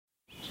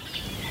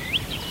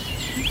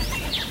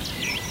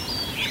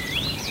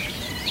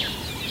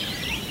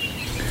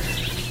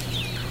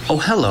Oh,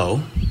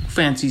 hello.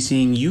 Fancy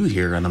seeing you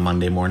here on a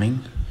Monday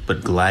morning,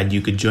 but glad you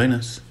could join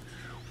us.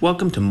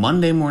 Welcome to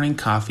Monday Morning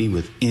Coffee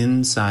with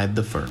Inside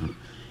the Firm.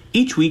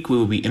 Each week we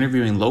will be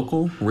interviewing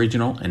local,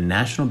 regional, and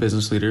national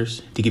business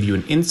leaders to give you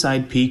an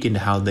inside peek into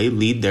how they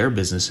lead their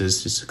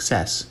businesses to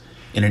success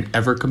in an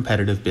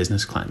ever-competitive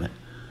business climate.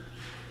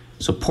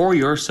 So pour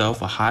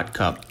yourself a hot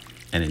cup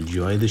and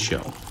enjoy the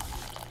show.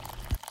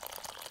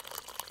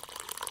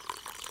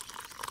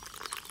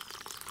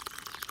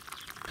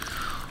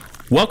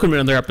 Welcome to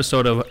another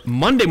episode of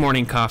Monday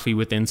Morning Coffee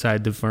with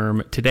Inside the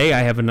Firm. Today I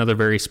have another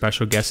very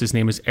special guest. His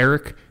name is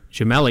Eric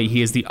Gemelli.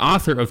 He is the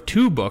author of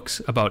 2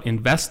 books about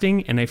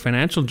investing and a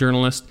financial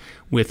journalist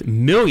with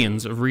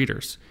millions of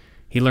readers.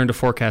 He learned to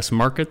forecast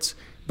markets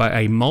by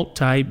a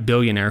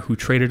multi-billionaire who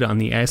traded on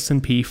the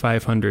S&P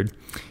 500.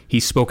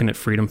 He's spoken at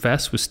Freedom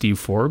Fest with Steve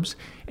Forbes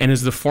and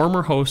is the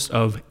former host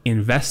of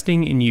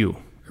Investing in You,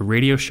 a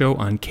radio show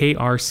on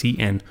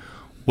KRCN.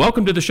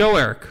 Welcome to the show,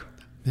 Eric.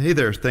 Hey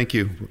there. Thank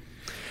you.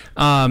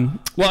 Well,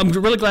 I'm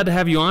really glad to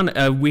have you on.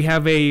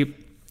 We're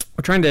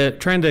trying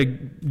to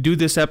do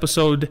this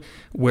episode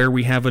where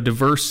we have a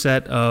diverse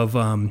set of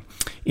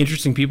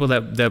interesting people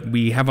that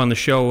we have on the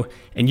show,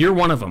 and you're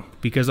one of them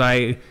because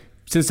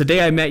since the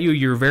day I met you,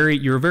 you're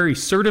a very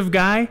assertive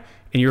guy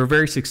and you're a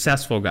very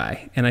successful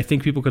guy, and I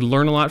think people could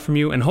learn a lot from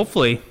you, and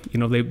hopefully,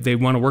 they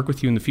want to work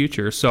with you in the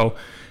future. So,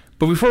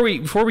 but before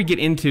we get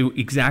into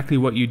exactly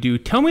what you do,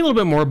 tell me a little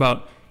bit more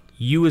about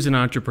you as an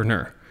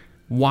entrepreneur.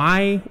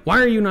 Why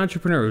are you an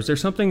entrepreneur? Is there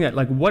something that,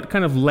 what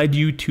kind of led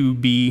you to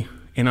be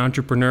an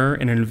entrepreneur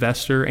and an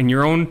investor and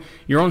your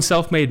own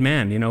self-made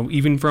man,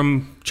 even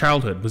from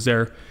childhood?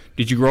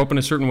 Did you grow up in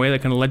a certain way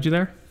that kind of led you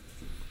there?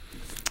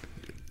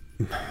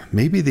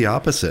 Maybe the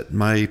opposite.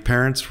 My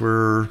parents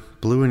were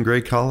blue and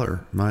gray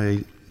collar.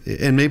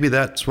 And maybe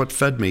that's what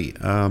fed me.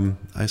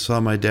 I saw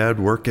my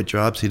dad work at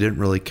jobs he didn't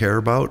really care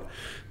about.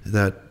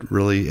 That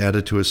really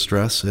added to his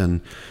stress,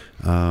 and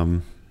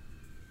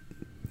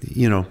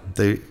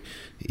they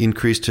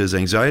increased his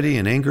anxiety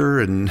and anger,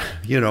 and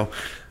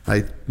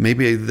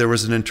maybe there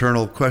was an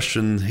internal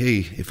question,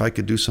 hey, if I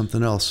could do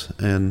something else.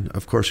 And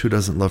of course, who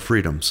doesn't love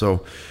freedom?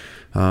 So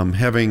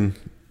having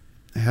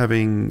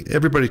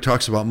everybody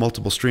talks about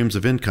multiple streams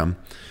of income.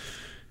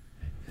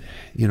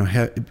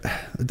 I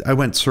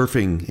went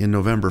surfing in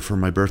November for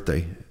my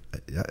birthday.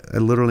 I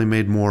literally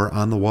made more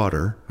on the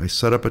water. I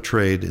set up a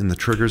trade and the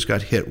triggers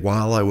got hit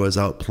while I was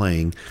out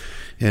playing,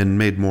 and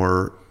made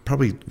more,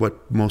 probably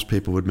what most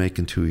people would make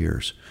in 2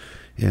 years.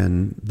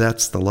 And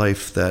that's the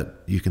life that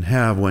you can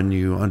have when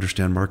you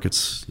understand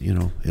markets,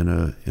 in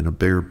a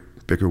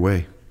bigger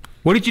way.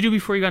 What did you do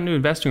before you got into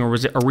investing, or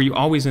were you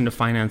always into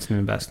finance and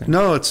investing?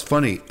 No, it's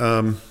funny.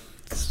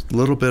 It's a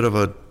little bit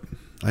of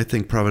I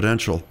think,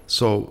 providential.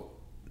 So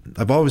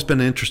I've always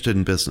been interested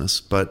in business,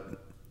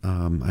 but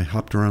I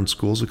hopped around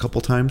schools a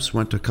couple times,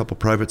 went to a couple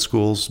private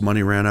schools,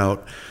 money ran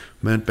out,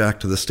 went back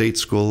to the state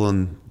school,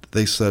 and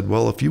they said,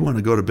 well, if you want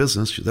to go to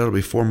business, that'll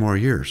be 4 more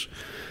years.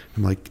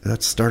 I'm like,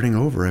 that's starting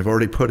over. I've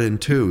already put in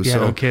 2. Yeah, so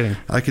no kidding.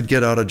 I could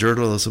get out of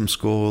journalism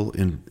school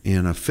in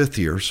a 5th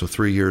year, so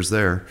 3 years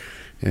there.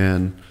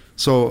 And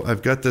so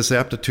I've got this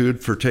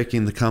aptitude for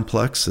taking the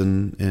complex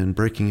and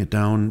breaking it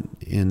down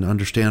in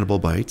understandable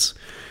bites,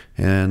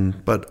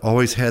 but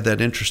always had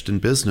that interest in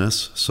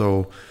business.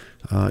 So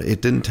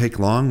it didn't take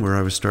long where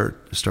I was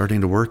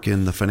starting to work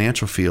in the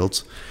financial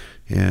fields.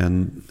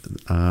 And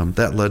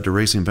that led to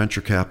raising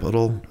venture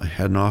capital. I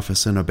had an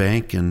office in a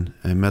bank, and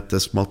I met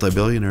this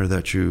multi-billionaire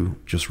that you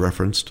just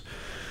referenced.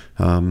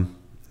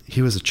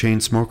 He was a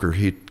chain smoker.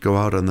 He'd go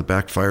out on the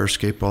back fire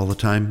escape all the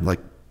time, like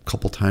a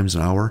couple times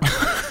an hour.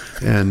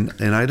 and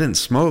I didn't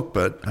smoke,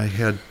 but I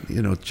had, he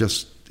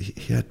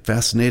had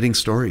fascinating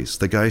stories.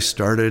 The guy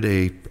started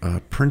a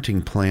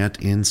printing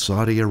plant in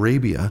Saudi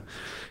Arabia.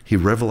 He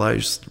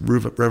revolutionized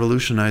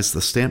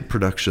the stamp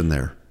production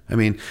there. I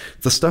mean,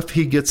 the stuff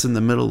he gets in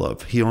the middle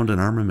of, he owned an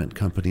armament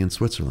company in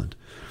Switzerland.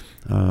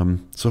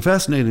 So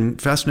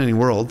fascinating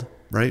world,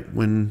 right?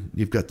 When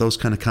you've got those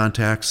kind of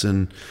contacts,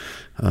 and,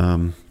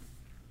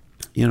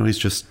 he's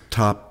just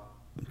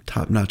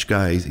top-notch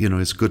guy.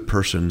 He's a good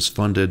person, he's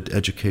funded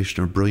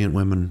education of brilliant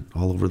women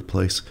all over the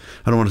place.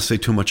 I don't want to say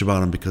too much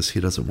about him because he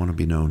doesn't want to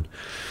be known.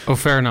 Oh,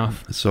 fair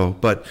enough. So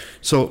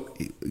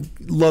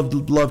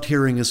loved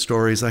hearing his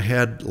stories. I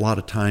had a lot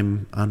of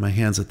time on my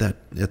hands at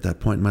that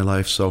point in my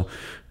life. So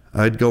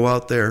I'd go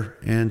out there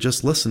and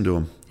just listen to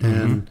him. Mm-hmm.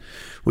 And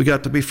we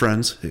got to be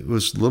friends. It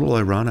was a little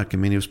ironic. I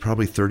mean, he was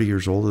probably 30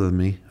 years older than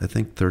me. I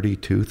think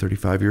 32,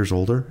 35 years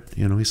older.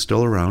 He's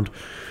still around.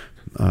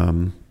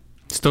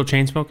 Still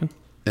chain smoking?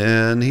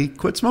 And he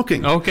quit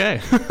smoking.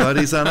 Okay. But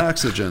he's on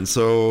oxygen.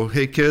 So,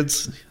 hey,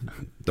 kids,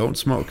 don't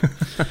smoke.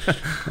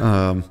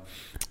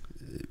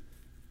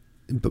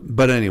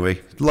 But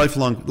anyway,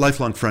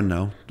 lifelong friend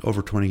now,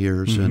 over 20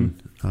 years. Mm-hmm.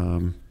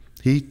 And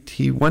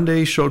he one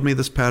day showed me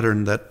this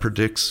pattern that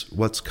predicts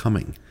what's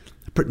coming.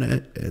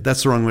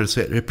 That's the wrong way to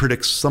say it. It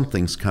predicts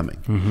something's coming.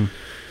 Mm-hmm.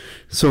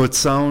 So it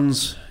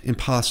sounds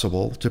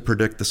impossible to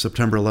predict the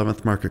September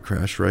 11th market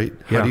crash, right?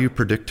 How do you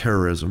predict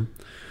terrorism?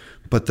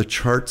 But the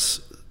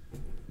charts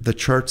the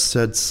chart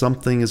said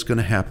something is going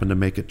to happen to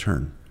make it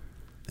turn.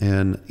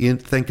 And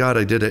thank God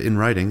I did it in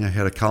writing. I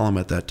had a column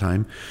at that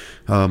time.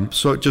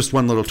 So just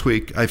one little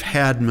tweak. I've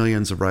had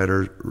millions of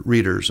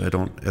readers. I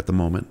don't at the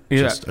moment.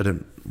 Yeah. I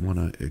didn't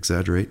want to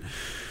exaggerate.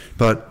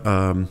 But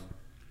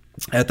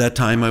at that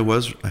time, I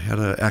had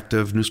an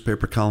active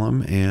newspaper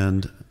column,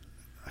 and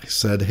I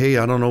said, hey,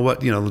 I don't know what,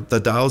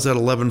 the Dow's at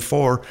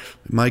 11.4.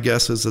 My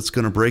guess is it's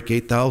going to break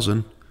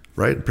 8,000.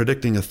 Right?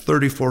 Predicting a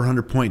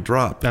 3,400 point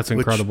drop. That's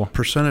incredible. Which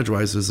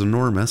percentage-wise is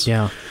enormous.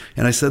 Yeah.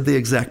 And I said the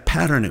exact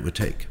pattern it would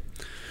take.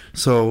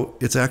 So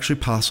it's actually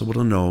possible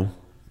to know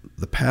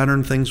the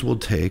pattern things will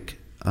take.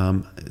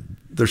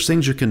 There's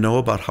things you can know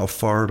about how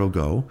far it'll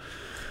go.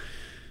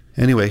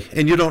 Anyway,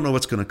 and you don't know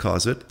what's going to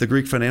cause it. The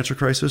Greek financial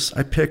crisis,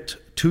 I picked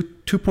two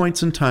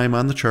points in time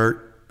on the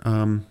chart,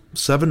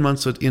 7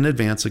 months in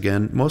advance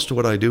again. Most of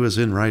what I do is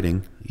in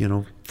writing.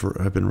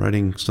 I've been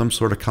writing some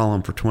sort of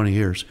column for 20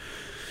 years.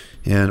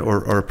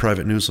 Or a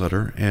private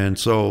newsletter. And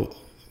so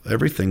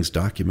everything's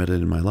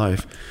documented in my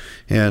life.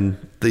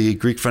 And the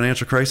Greek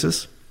financial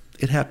crisis,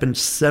 it happened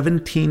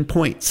 17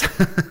 points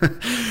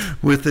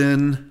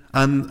within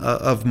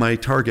of my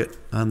target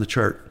on the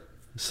chart.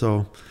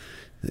 So,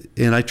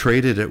 and I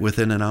traded it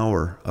within an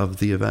hour of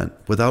the event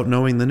without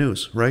knowing the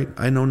news, right?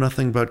 I know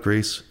nothing about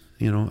Greece.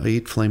 I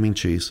eat flaming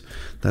cheese.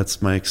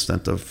 That's my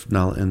extent of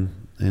knowledge,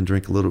 and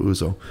drink a little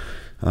ouzo.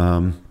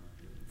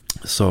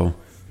 So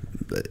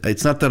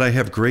it's not that I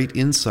have great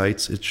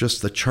insights. It's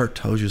just the chart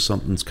tells you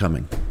something's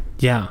coming.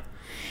 Yeah.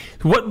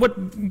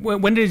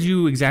 When did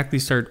you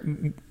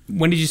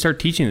start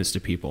teaching this to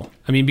people?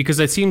 I mean, because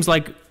it seems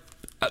like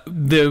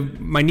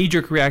my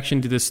knee-jerk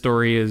reaction to this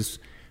story is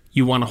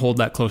you want to hold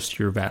that close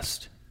to your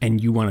vest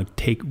and you want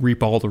to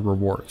reap all the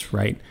rewards,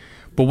 right?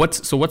 But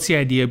what's the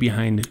idea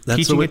behind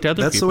teaching it to other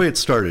people? That's the way it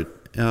started.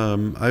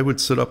 I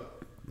would sit up.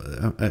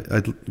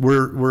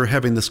 We're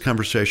having this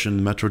conversation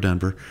in Metro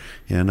Denver,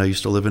 and I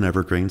used to live in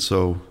Evergreen,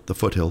 so the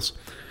foothills.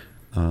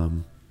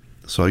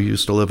 So I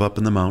used to live up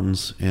in the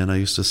mountains, and I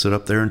used to sit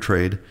up there and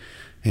trade,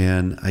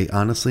 and I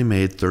honestly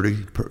made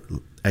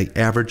I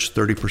averaged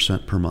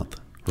 30% per month.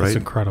 Right? That's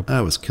incredible.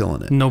 I was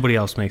killing it. Nobody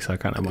else makes that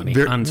kind of money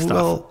on stuff,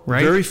 well,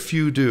 right? Very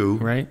few do.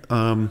 Right.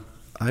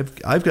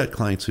 I've got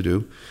clients who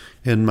do,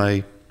 and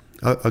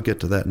I'll get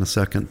to that in a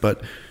second,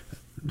 but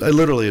I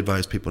literally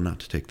advise people not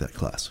to take that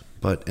class.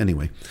 But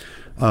anyway,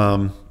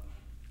 and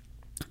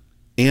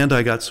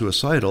I got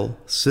suicidal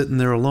sitting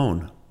there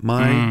alone.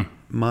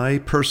 My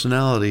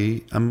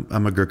personality,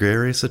 I'm a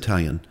gregarious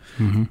Italian.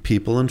 Mm-hmm.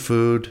 People and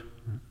food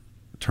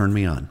turn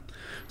me on.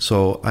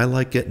 So I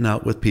like getting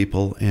out with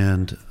people,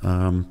 and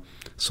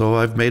so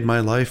I've made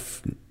my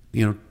life,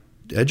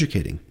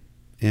 educating.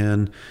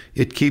 And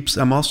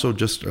I'm also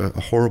just a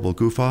horrible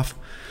goof off.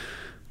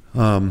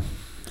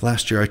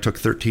 Last year I took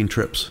 13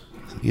 trips.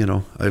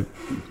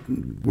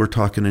 We're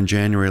talking in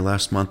January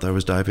last month, I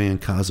was diving in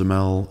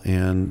Cozumel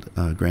and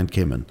Grand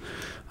Cayman.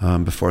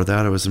 Before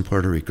that, I was in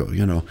Puerto Rico.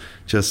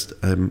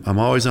 I'm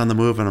always on the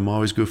move, and I'm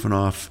always goofing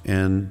off.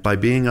 And by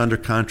being under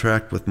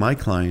contract with my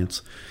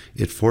clients,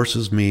 it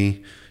forces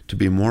me to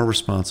be more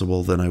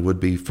responsible than I would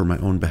be for my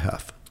own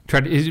behalf.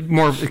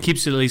 It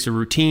keeps it at least a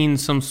routine,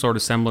 some sort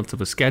of semblance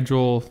of a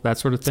schedule, that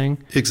sort of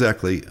thing?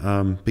 Exactly.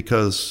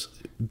 Because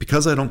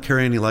I don't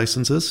carry any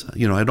licenses,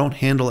 I don't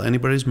handle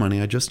anybody's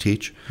money. I just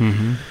teach.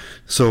 Mm-hmm.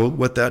 So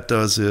what that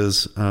does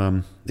is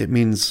it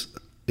means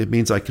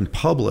I can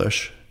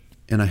publish,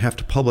 and I have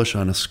to publish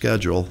on a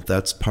schedule.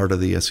 That's part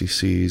of the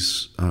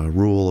SEC's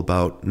rule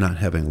about not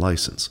having a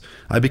license.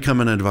 I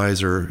become an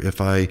advisor if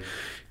I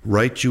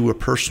write you a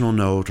personal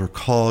note or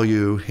call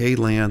you, hey,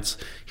 Lance,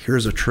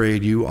 here's a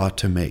trade you ought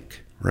to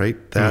make,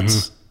 right?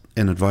 That's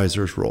an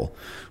advisor's role.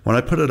 When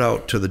I put it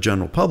out to the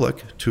general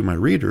public, to my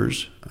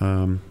readers,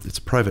 it's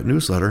a private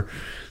newsletter,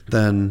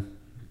 then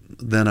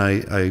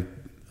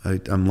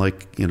I'm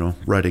like,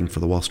 writing for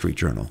the Wall Street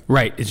Journal.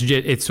 Right.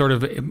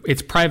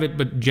 It's private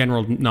but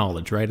general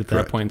knowledge, right, at that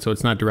Correct. point. So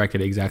it's not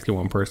directed at exactly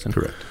one person.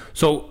 Correct.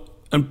 So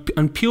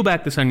peel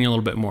back this onion a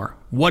little bit more.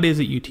 What is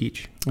it you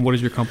teach? And what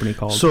is your company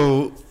called?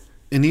 So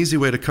an easy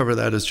way to cover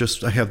that is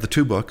just I have the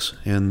 2 books,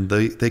 and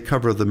they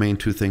cover the main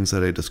 2 things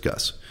that I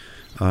discuss.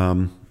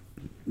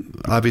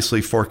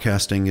 Obviously,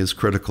 forecasting is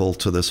critical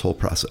to this whole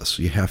process.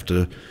 You have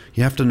to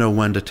know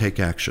when to take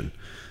action.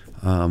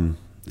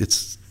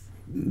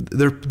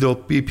 There'll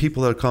be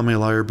people that call me a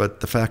liar, but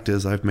the fact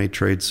is I've made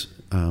trades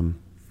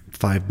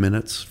 5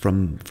 minutes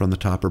from the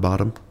top or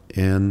bottom,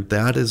 and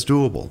that is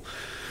doable.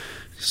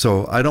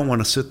 So I don't want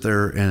to sit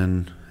there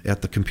and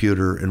at the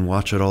computer and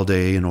watch it all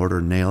day in order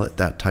to nail it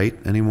that tight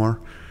anymore.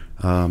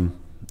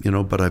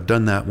 But I've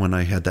done that when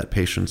I had that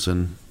patience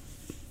and,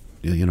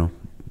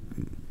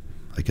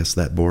 I guess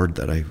that bored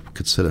that I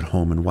could sit at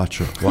home and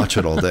watch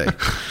it all day.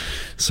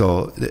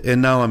 So,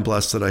 and now I'm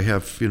blessed that I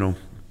have,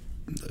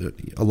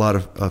 a lot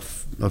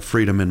of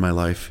freedom in my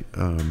life.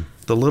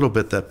 The little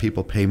bit that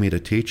people pay me to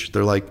teach,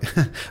 they're like,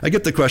 I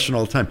get the question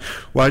all the time.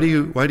 Why do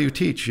you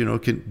teach?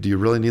 Do you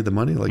really need the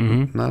money? Like,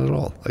 not at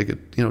all. I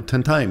get,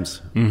 10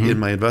 times in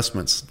my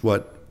investments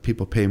what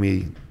people pay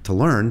me to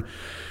learn.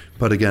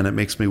 But again, it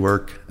makes me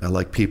work. I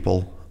like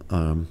people.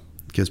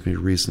 Gives me a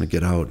reason to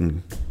get out.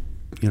 And,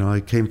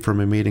 I came from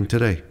a meeting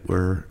today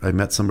where I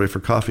met somebody for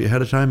coffee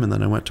ahead of time, and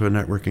then I went to a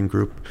networking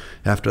group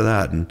after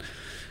that. And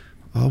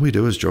all we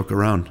do is joke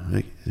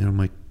around.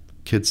 My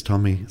kids tell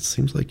me, it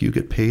seems like you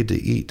get paid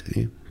to eat.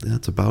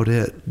 That's about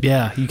it.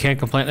 Yeah, you can't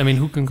complain. I mean,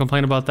 who can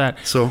complain about that?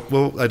 So,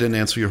 I didn't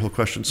answer your whole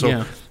question.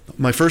 So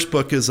my first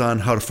book is on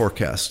how to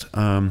forecast.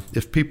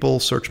 If people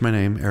search my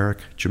name, Eric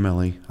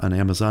Gemelli, on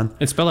Amazon.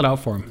 And spell it out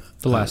for them,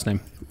 the last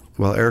name.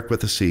 Well, Eric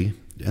with a C,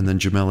 and then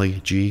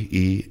Gemelli,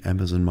 G-E, M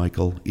as in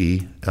Michael,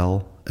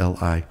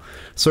 E-L-L-I.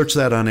 Search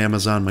that on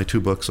Amazon. My 2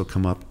 books will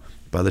come up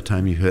by the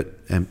time you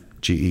hit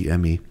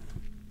G-E-M-E.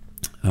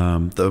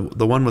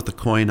 The one with the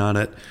coin on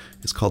it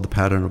is called The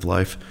Pattern of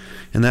Life,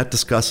 and that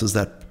discusses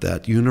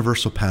that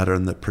universal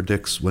pattern that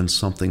predicts when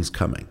something's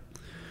coming.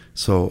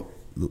 So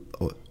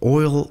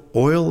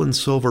oil and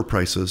silver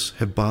prices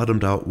have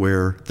bottomed out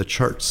where the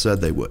chart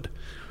said they would.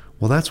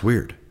 Well, that's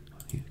weird,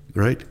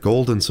 right?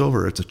 Gold and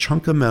silver, it's a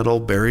chunk of metal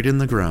buried in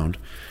the ground,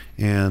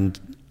 and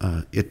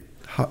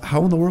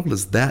how in the world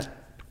is that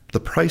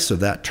the price of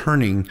that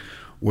turning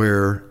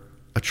where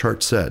a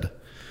chart said?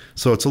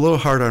 So it's a little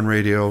hard on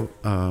radio,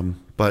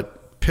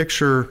 but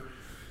picture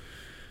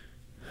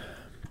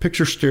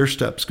stair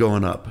steps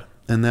going up,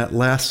 and that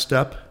last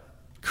step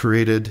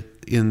created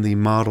in the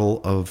model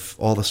of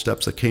all the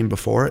steps that came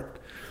before it,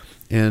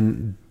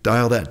 and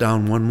dial that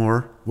down one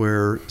more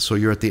so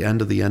you're at the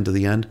end of the end of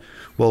the end.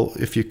 Well,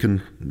 if you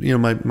can,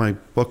 my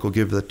book will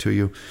give that to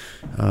you.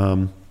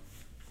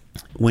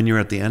 When you're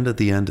at the end of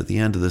the end of the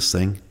end of this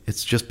thing,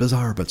 it's just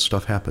bizarre, but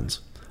stuff happens.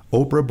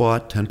 Oprah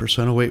bought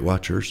 10% of Weight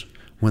Watchers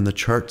when the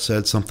chart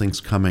said something's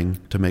coming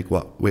to make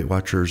Weight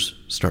Watchers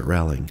start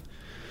rallying,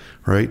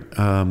 right?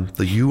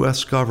 The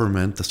U.S.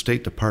 government, the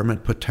State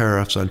Department, put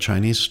tariffs on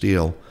Chinese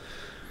steel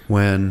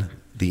when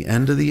the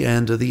end of the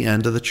end of the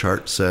end of the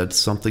chart said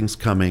something's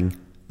coming,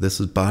 this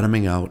is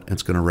bottoming out, and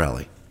it's going to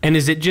rally. And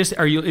is it just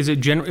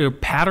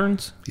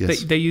patterns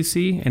that you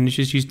see, and it's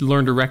just you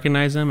learn to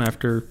recognize them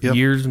after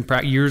years of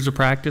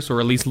practice, or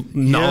at least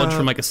knowledge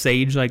from like a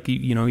sage, like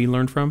you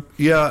learned from?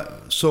 Yeah.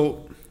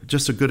 So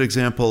just a good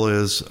example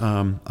is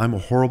I'm a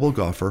horrible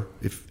golfer.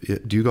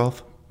 Do you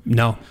golf?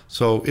 No.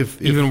 So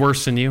if even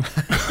worse than you.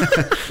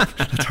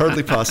 It's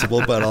hardly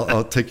possible, but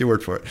I'll take your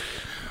word for it.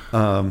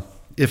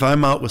 If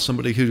I'm out with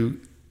somebody who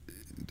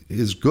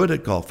is good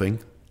at golfing,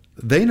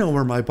 they know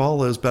where my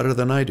ball is better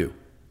than I do.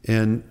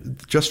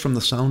 And just from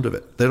the sound of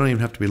it, they don't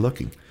even have to be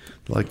looking.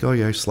 Like, oh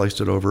yeah, I sliced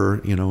it over,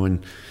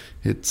 and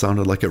it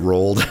sounded like it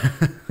rolled.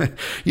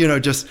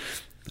 Just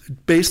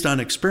based on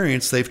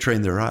experience, they've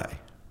trained their eye,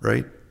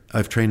 right?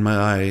 I've trained my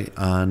eye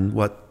on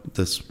what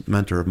this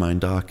mentor of mine,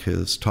 Doc,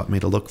 has taught me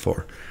to look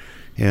for.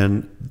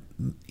 And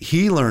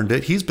he learned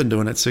it. He's been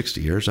doing it 60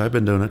 years. I've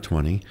been doing it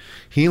 20.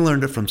 He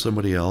learned it from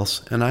somebody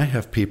else. And I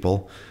have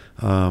people,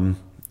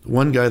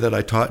 one guy that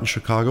I taught in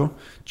Chicago,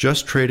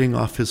 just trading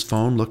off his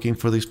phone, looking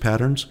for these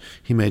patterns.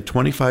 He made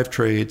 25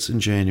 trades in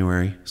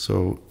January.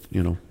 So,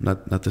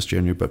 not this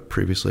January, but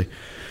previously.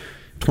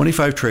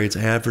 25 trades,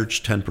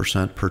 averaged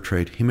 10% per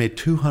trade. He made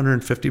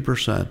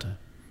 250%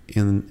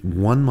 in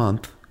 1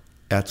 month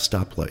at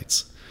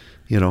stoplights,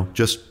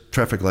 just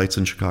traffic lights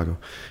in Chicago.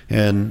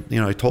 And,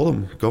 I told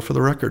him, go for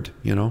the record.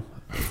 The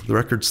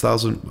record's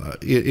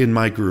 1,000, in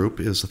my group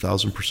is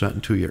 1,000%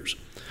 in 2 years.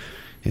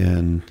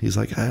 And he's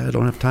like, I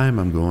don't have time.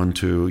 I'm going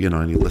to,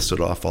 and he listed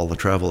off all the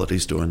travel that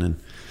he's doing. And,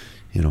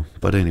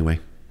 but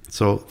anyway,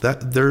 so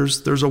that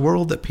there's a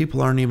world that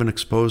people aren't even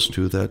exposed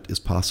to that is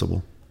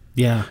possible.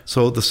 Yeah.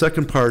 So the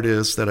second part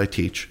is that I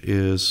teach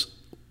is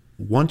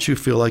once you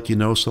feel like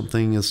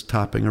something is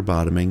topping or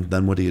bottoming,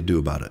 then what do you do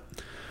about it?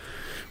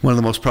 One of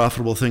the most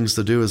profitable things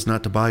to do is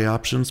not to buy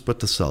options,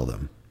 but to sell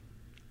them.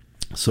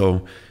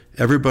 So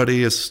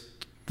everybody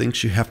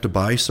thinks you have to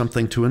buy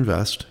something to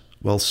invest.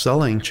 Well,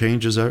 selling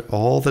changes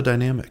all the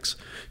dynamics.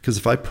 Because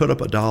if I put up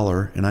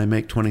 $1 and I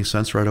make 20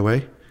 cents right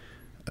away,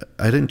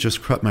 I didn't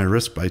just cut my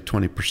risk by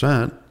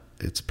 20%.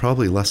 It's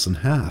probably less than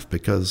half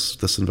because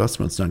this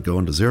investment's not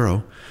going to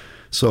zero.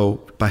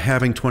 So by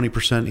having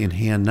 20% in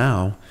hand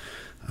now,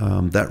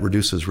 that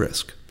reduces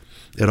risk.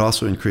 It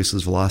also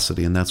increases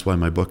velocity, and that's why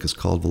my book is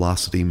called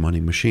Velocity Money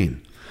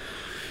Machine.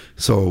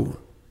 So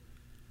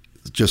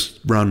just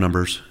round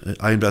numbers,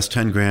 I invest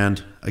 10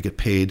 grand, I get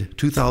paid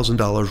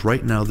 $2,000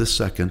 right now this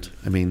second.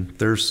 I mean,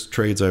 there's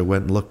trades I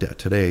went and looked at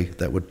today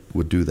that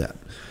would do that.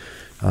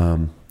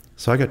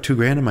 So I got 2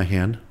 grand in my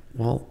hand.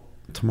 Well,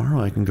 tomorrow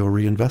I can go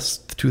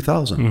reinvest the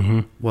 2,000. Mm-hmm.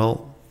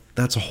 Well,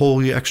 that's a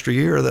whole extra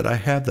year that I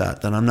have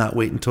that. Then I'm not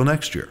waiting until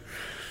next year.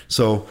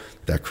 So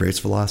that creates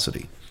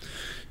velocity.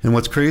 And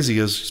what's crazy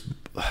is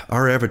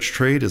our average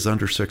trade is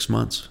under 6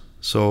 months.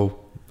 So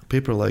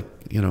people are like,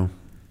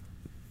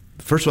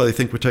 first of all, they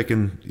think we're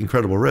taking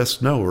incredible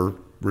risks. No,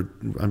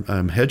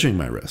 I'm hedging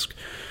my risk.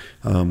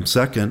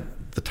 Second,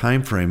 the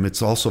time frame,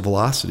 it's also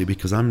velocity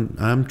because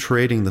I'm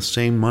trading the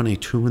same money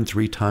 2 and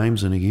 3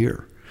 times in a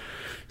year.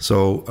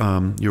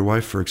 So your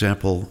wife, for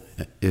example,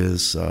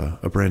 is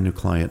a brand new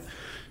client.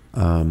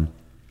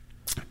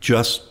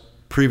 Just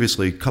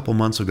previously, a couple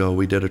months ago,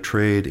 we did a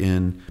trade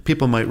in,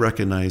 people might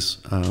recognize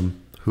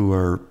who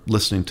are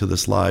listening to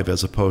this live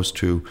as opposed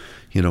to,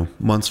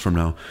 months from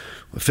now.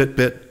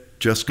 Fitbit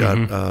just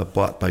got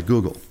bought by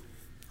Google,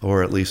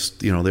 or at least,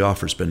 the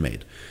offer's been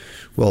made.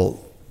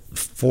 Well,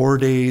 4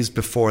 days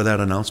before that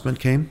announcement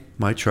came,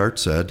 my chart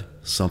said,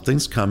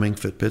 something's coming,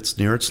 Fitbit's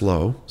near its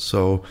low,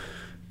 so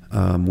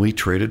we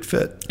traded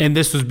Fit. And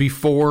this was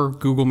before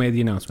Google made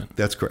the announcement?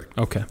 That's correct.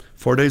 Okay.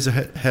 4 days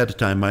ahead of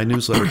time, my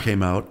newsletter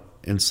came out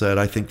and said,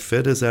 I think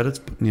Fit is at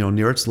its,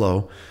 near its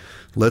low.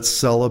 Let's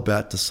sell a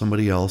bet to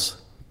somebody else.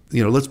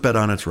 Let's bet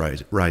on its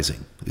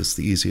rising. It's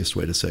the easiest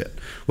way to say it.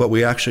 What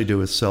we actually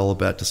do is sell a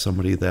bet to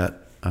somebody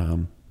that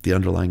the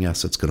underlying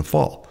asset's going to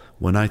fall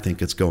when I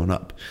think it's going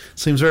up.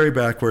 Seems very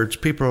backwards.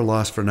 People are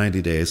lost for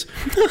 90 days.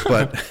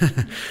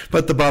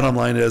 But the bottom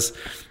line is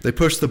they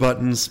push the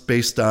buttons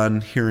based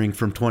on hearing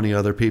from 20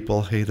 other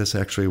people, hey, this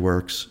actually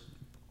works.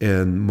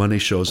 And money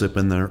shows up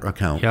in their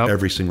account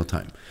every single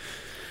time.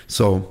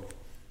 So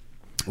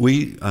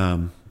we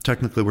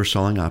technically we're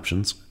selling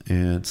options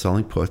and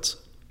selling puts.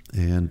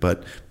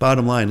 But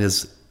bottom line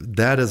is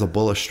that is a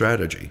bullish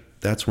strategy.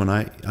 That's when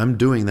I'm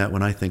doing that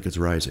when I think it's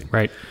rising.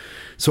 Right.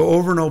 So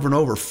over and over and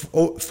over,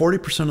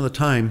 40% of the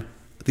time,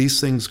 these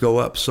things go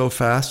up so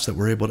fast that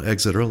we're able to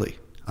exit early.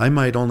 I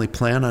might only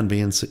plan on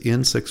being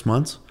in 6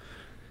 months,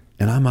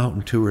 and I'm out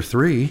in 2 or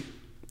 3,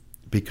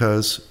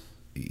 because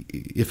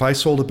if I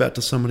sold a bet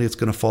to somebody, it's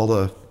going to fall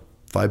to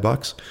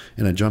 $5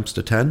 and it jumps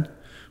to 10.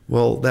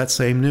 Well, that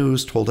same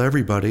news told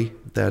everybody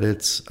that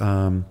it's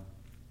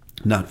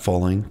not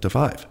falling to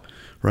 5.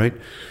 Right?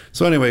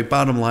 So anyway,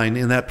 bottom line,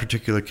 in that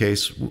particular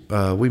case,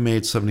 we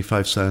made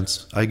 75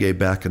 cents. I gave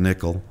back a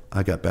nickel.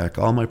 I got back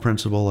all my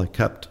principal. I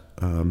kept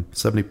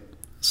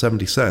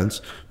 70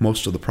 cents,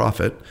 most of the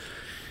profit,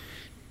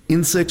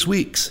 in 6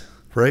 weeks.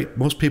 Right?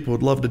 Most people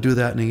would love to do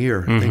that in a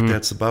year. I think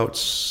that's about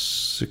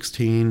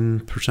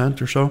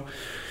 16% or so.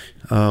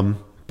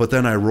 But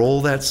then I roll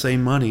that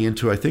same money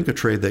into, I think, a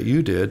trade that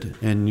you did,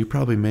 and you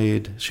probably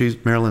made,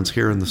 Marilyn's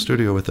here in the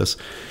studio with us.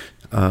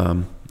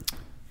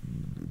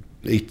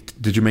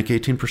 Did you make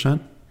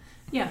 18%?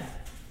 Yeah,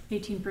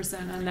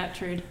 18% on that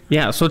trade.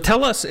 Yeah, so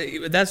tell us,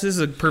 this is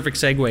a perfect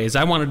segue, is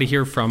I wanted to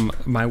hear from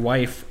my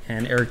wife,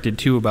 and Eric did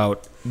too,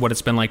 about what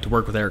it's been like to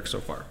work with Eric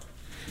so far.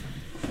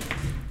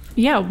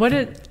 Yeah,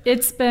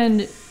 it's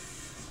been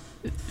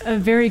a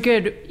very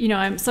good,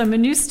 I'm a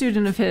new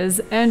student of his,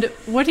 and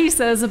what he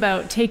says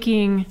about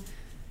taking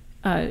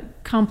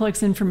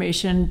complex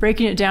information,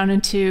 breaking it down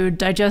into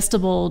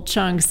digestible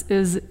chunks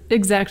is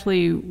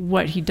exactly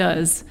what he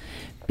does.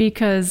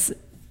 Because,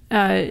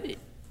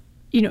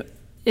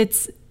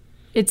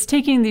 it's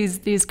taking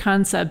these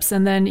concepts,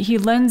 and then he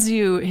lends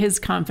you his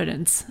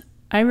confidence.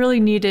 I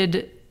really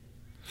needed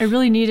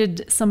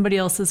somebody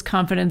else's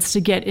confidence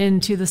to get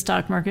into the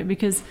stock market,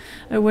 because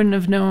I wouldn't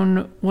have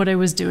known what I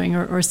was doing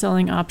or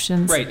selling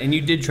options. Right, and you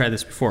did try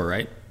this before,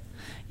 right?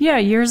 Yeah,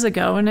 years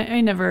ago, and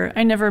I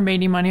never made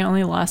any money. I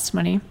only lost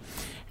money.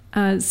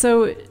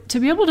 So to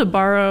be able to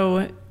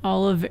borrow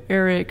all of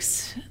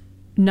Eric's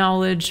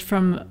knowledge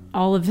from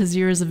all of his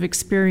years of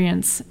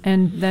experience,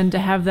 and then to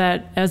have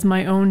that as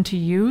my own to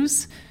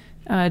use,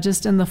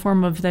 just in the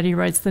form of that he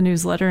writes the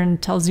newsletter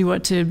and tells you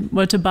what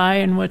to buy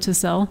and what to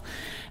sell,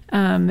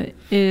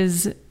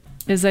 is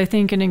I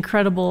think an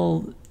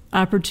incredible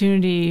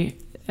opportunity,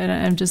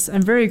 and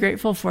I'm very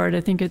grateful for it.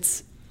 I think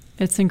it's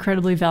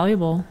incredibly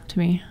valuable to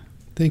me.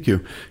 Thank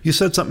you. You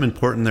said something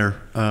important there.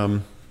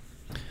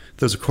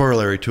 There's a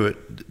corollary to it.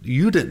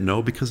 You didn't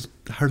know because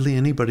hardly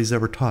anybody's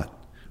ever taught.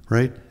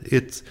 Right?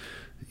 It's,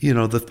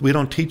 we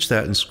don't teach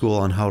that in school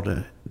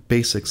on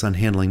basics on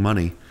handling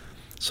money.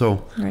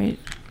 So right.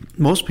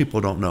 Most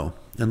people don't know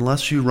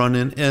unless you run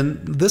in,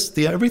 and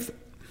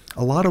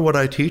a lot of what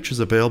I teach is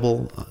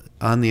available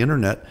on the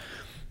internet,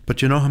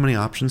 but you know how many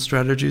option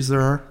strategies there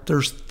are?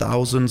 There's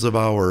thousands of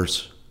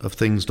hours of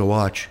things to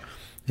watch,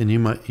 and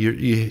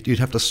you'd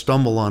have to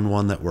stumble on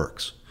one that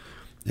works.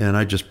 And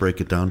I just break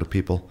it down to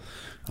people.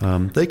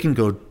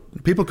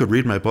 People could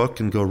read my book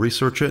and go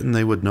research it, and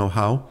they would know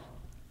how.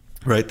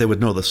 Right, they would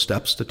know the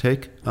steps to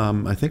take.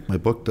 I think my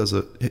book does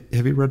it.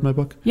 Have you read my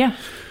book? Yeah,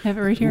 I have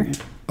it right here.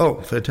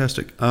 Oh,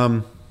 fantastic.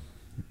 I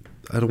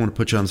don't want to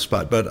put you on the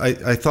spot, but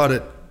I thought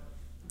it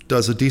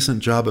does a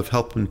decent job of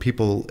helping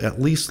people at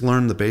least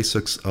learn the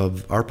basics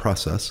of our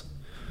process.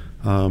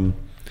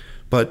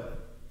 But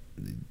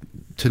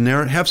to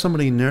have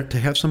somebody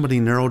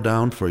narrow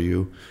down for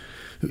you,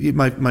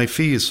 my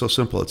fee is so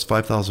simple. It's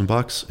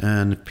 $5,000,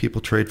 and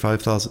people trade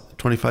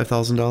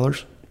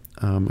 $25,000.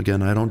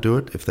 Again, I don't do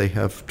it. If they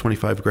have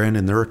 25 grand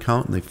in their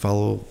account and they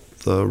follow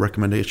the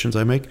recommendations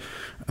I make,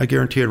 I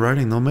guarantee in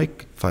writing they'll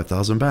make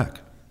 5,000 back.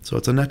 So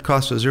it's a net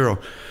cost of zero.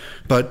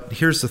 But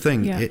here's the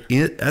thing. Yeah.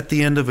 At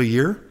the end of a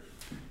year,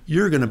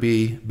 you're going to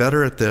be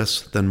better at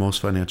this than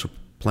most financial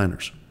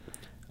planners.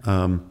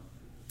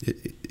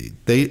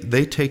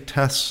 They take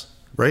tests,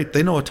 right?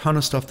 They know a ton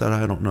of stuff that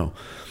I don't know.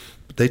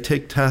 But they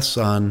take tests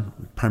on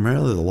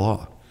primarily the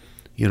law,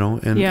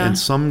 and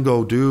some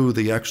go do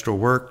the extra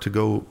work to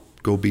go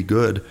be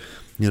good,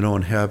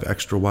 and have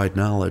extra wide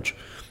knowledge.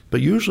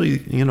 But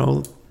usually,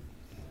 a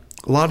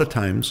lot of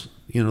times,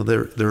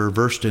 they're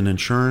versed in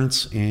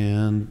insurance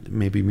and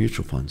maybe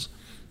mutual funds.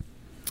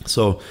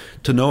 So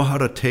to know how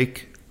to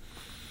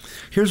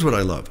here's what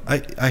I love.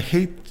 I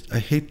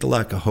hate the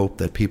lack of hope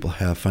that people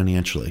have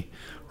financially,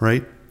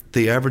 right?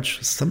 The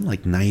average, something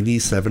like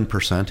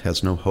 97%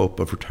 has no hope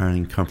of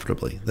retiring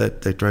comfortably.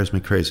 That drives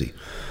me crazy.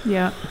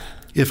 Yeah.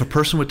 If a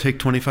person would take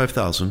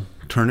 $25,000,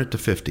 turn it to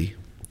 50,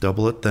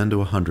 double it then to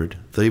 100,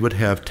 they would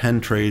have 10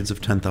 trades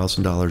of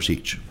 $10,000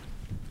 each.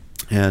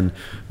 And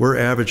we're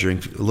averaging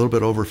a little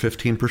bit over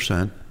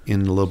 15%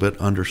 in a little bit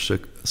under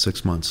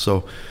 6 months.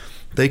 So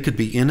they could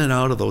be in and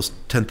out of those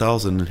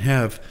 10,000 and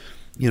have,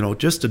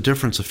 just a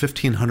difference of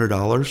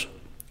 $1,500,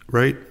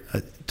 right?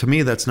 To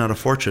me, that's not a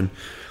fortune.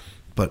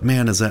 But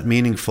man, is that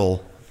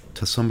meaningful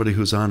to somebody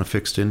who's on a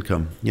fixed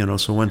income?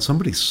 So when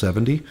somebody's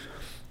 70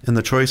 and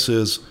the choice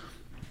is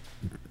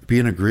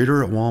being a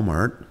greeter at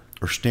Walmart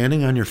or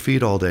standing on your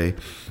feet all day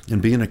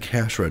and being a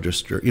cash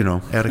register,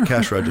 at a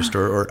cash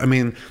register,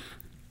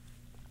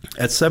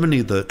 at 70,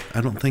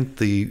 I don't think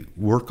the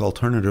work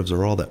alternatives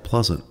are all that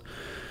pleasant.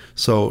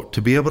 So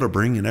to be able to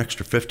bring an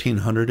extra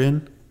 $1,500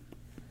 in,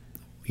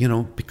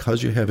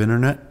 because you have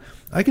internet,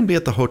 I can be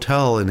at the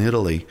hotel in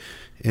Italy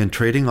and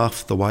trading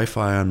off the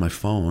Wi-Fi on my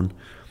phone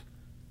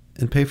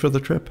and pay for the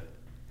trip.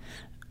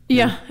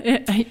 Yeah,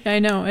 I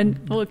know.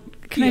 And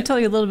can I tell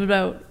you a little bit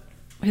about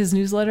his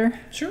newsletter?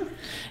 Sure.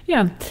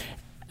 Yeah.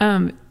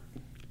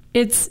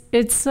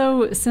 It's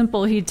so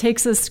simple. He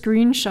takes a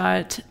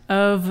screenshot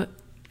of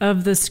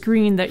the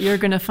screen that you're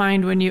going to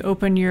find when you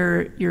open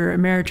your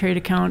Ameritrade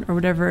account or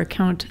whatever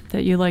account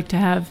that you like to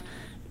have.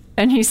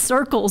 And he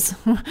circles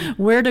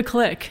where to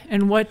click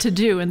and what to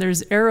do. And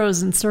there's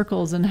arrows and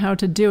circles and how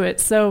to do it.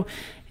 So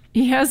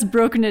he has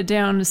broken it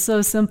down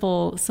so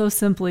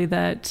simply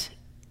that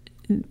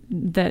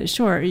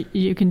sure,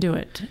 you can do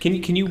it.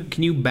 Can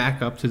you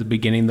back up to the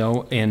beginning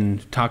though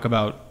and talk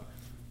about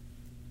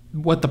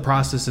what the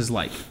process is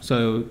like?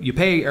 So you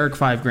pay Eric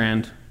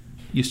 $5,000.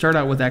 You start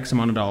out with X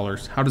amount of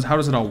dollars. How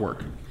does it all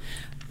work?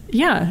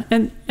 Yeah,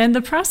 and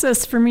the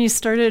process for me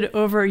started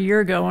over a year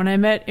ago when I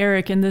met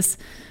Eric in this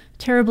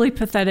terribly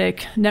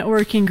pathetic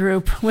networking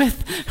group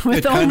with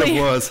it only kind of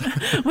was.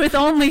 with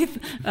only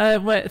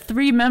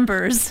 3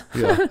 members.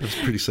 Yeah, it's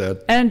pretty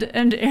sad.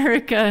 and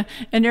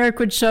Eric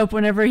would show up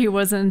whenever he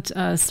wasn't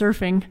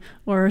surfing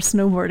or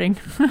snowboarding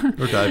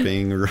or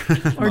diving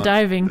or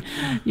diving.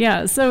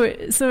 Yeah, so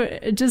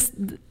it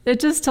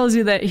just tells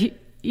you that he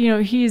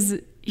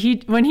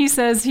when he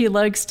says he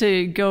likes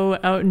to go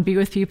out and be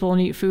with people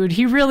and eat food,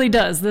 he really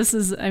does. This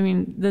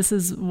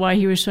is why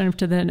he was showing up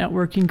to the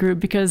networking group,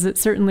 because it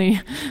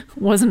certainly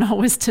wasn't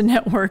always to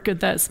network at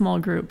that small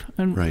group.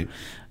 And, right.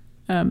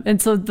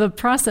 And so the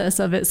process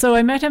of it. So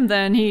I met him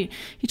then. He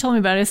told me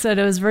about it. I said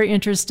I was very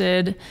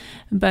interested,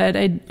 but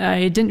I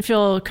didn't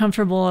feel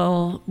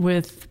comfortable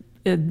with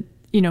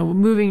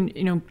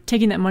moving,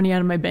 taking that money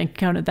out of my bank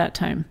account at that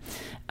time.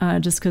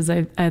 Just because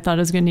I thought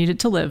I was going to need it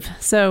to live.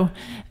 So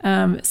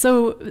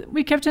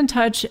we kept in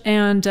touch,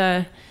 and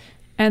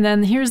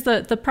then here's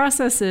the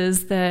process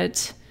is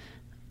that.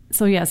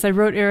 So yes, I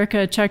wrote Eric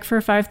a check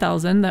for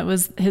 $5,000. That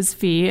was his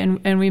fee,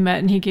 and we met,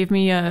 and he gave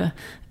me a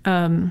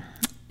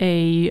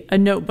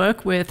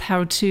notebook with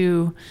how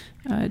to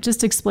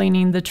just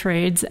explaining the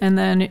trades, and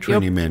then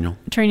training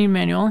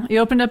manual. He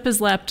opened up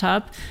his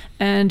laptop,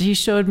 and he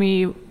showed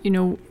me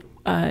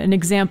an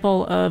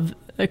example of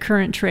a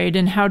current trade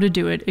and how to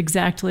do it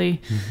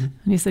exactly. Mm-hmm.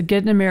 And he said,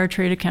 get an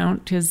Ameritrade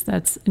account because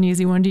that's an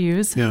easy one to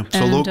use. Yeah.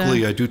 So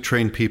locally, I do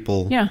train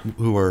people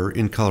who are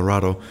in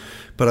Colorado,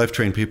 but I've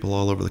trained people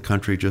all over the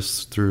country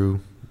just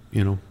through,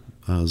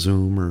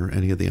 Zoom or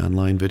any of the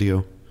online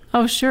video.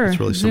 Oh, sure. It's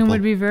really Zoom simple.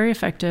 would be very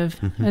effective.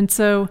 Mm-hmm. And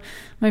so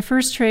my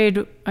first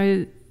trade,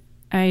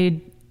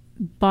 I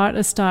bought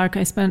a stock.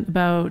 I spent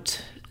about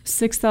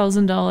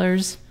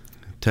 $6,000.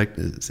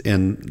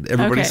 And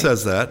everybody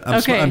says that.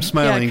 I'm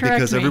smiling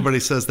because everybody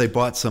says they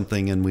bought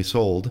something and we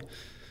sold.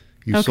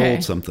 You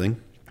sold something.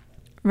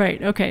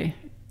 Right. Okay.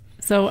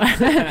 So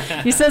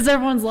he says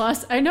everyone's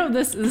lost. I know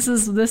this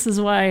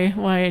is why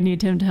I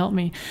need him to help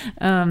me.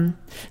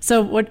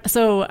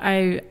 So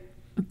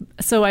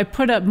I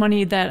put up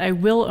money that I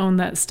will own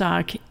that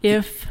stock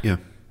if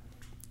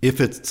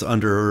it's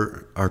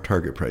under our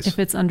target price. If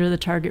it's under the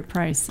target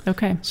price.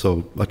 Okay.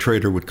 So a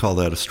trader would call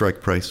that a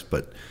strike price,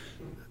 but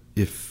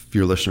if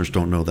your listeners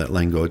don't know that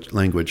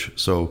language.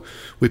 So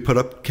we put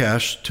up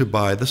cash to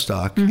buy the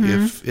stock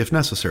if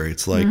necessary.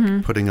 It's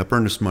like putting up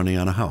earnest money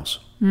on a house.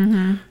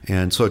 Mm-hmm.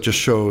 And so it just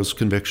shows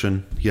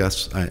conviction.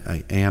 Yes,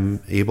 I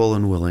am able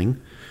and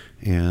willing.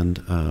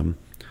 And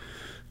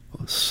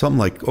something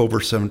like over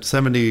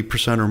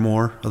 70% or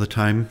more of the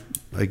time,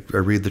 I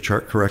read the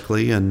chart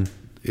correctly and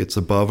it's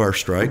above our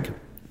strike.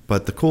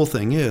 But the cool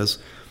thing is,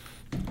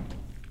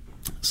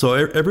 so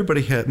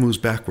everybody moves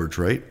backwards,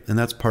 right? And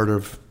that's part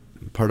of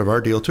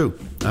our deal too.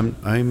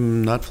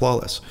 I'm not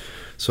flawless.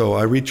 So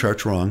I read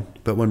charts wrong,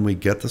 but when we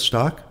get the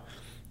stock,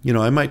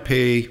 I might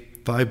pay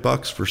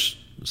 $5 for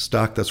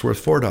stock that's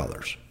worth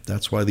 $4.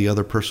 That's why the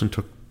other person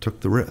took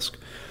the risk.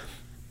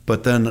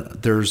 But then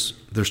there's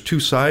two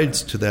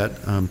sides to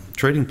that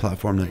trading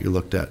platform that you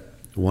looked at.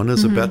 One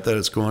is a bet that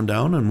it's going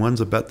down, and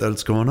one's a bet that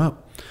it's going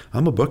up.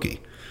 I'm a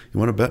bookie. You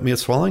want to bet me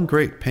it's falling?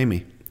 Great, pay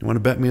me. You want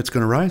to bet me it's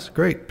going to rise?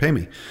 Great, pay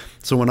me.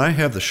 So when I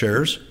have the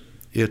shares,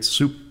 it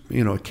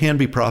can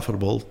be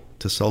profitable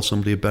to sell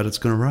somebody a bet it's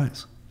going to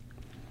rise.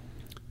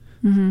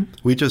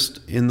 We just,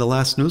 in the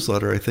last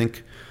newsletter, I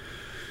think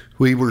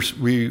we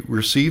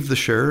received the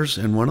shares,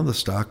 and one of the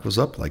stock was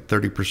up like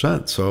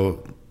 30%.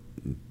 So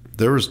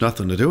there was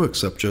nothing to do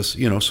except just,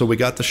 so we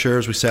got the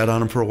shares, we sat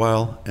on them for a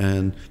while,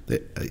 and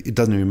it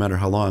doesn't even matter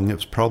how long, it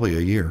was probably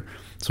a year.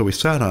 So we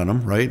sat on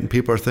them, right? And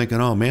people are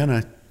thinking, oh man,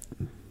 I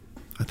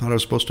thought I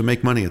was supposed to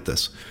make money at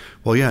this.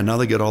 Well, yeah, now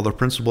they get all their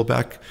principal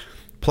back,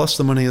 plus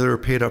the money they were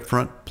paid up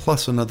front,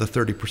 plus another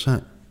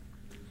 30%.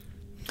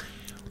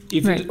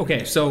 Right.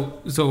 Okay,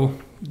 so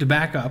to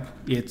back up,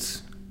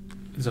 it's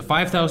a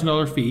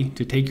 $5,000 fee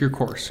to take your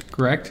course,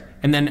 correct?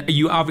 And then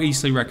you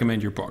obviously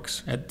recommend your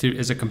books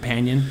as a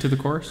companion to the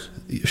course?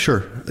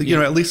 Sure.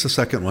 At least the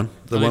second one,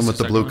 the one with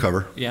the blue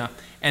cover. Yeah.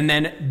 And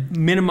then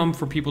minimum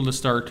for people to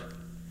start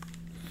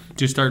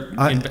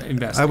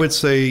investing. I would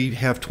say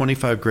have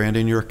 25 grand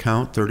in your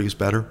account. 30 is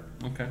better.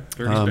 Okay.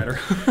 30 is better.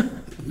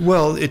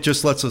 Well, it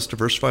just lets us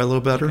diversify a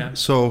little better. Okay.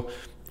 So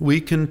we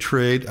can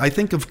trade, I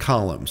think of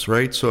columns,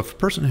 right? So if a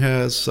person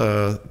has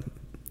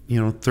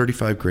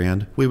 35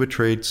 grand, we would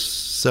trade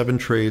 7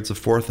 trades of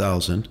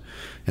 4,000,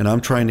 and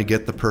I'm trying to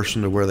get the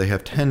person to where they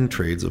have 10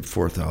 trades of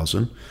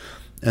 4,000.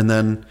 And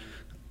then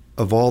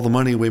of all the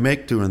money we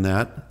make doing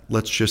that,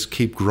 let's just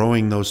keep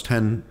growing those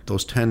 10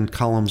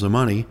 columns of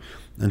money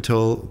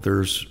until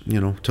there's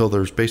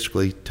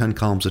basically 10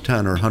 columns of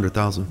 10 or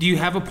 100,000. Do you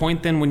have a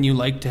point then when you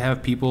like to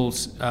have people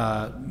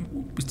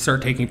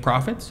start taking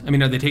profits? I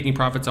mean, are they taking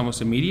profits almost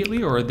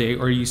immediately, or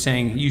are you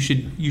saying you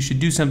should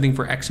do something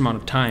for X amount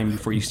of time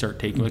before you start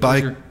taking?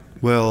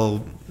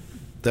 Well,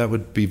 that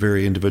would be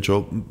very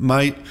individual.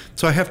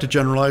 So I have to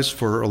generalize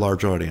for a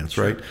large audience,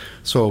 sure. Right?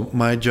 So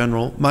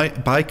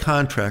by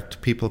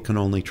contract, people can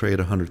only trade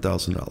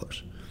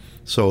 $100,000.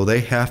 So they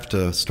have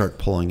to start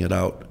pulling it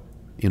out,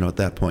 at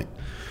that point.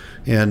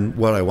 And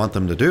what I want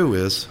them to do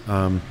is,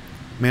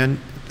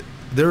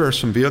 there are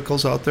some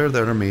vehicles out there that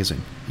are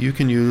amazing. You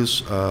can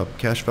use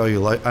cash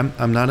value.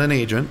 I'm not an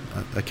agent.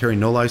 I carry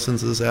no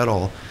licenses at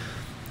all.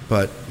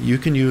 But you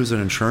can use an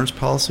insurance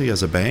policy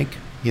as a bank,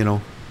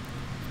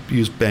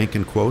 use bank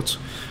in quotes.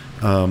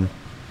 That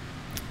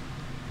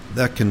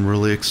can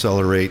really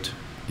accelerate,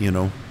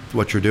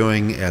 what you're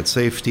doing, add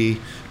safety.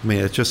 I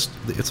mean,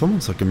 it's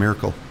almost like a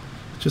miracle.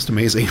 It's just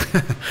amazing.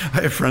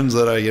 I have friends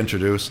that I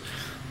introduce.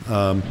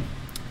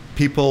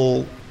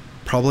 People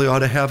probably ought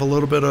to have a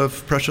little bit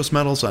of precious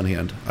metals on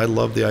hand. I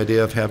love the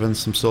idea of having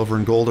some silver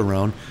and gold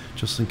around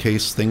just in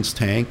case things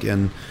tank,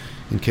 and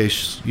in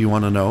case you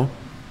want to know,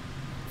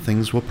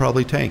 things will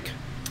probably tank.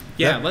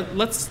 Yeah,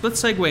 let's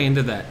segue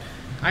into that.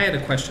 I had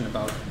a question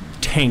about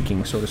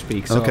tanking, so to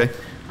speak. So okay.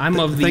 I'm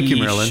of the Thank you,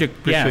 Marilyn.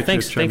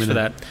 Thanks for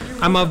that.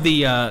 I'm of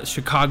the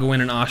Chicagoan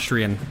and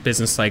Austrian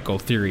business cycle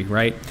theory,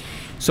 right?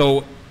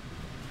 So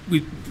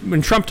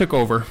when Trump took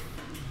over,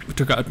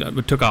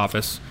 took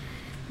office,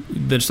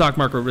 the stock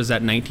market was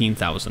at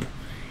 19,000.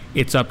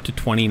 It's up to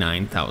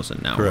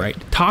 29,000 now, correct.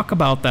 Right? Talk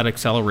about that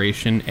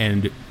acceleration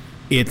and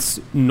its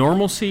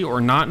normalcy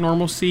or not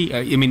normalcy.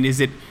 I mean, is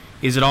it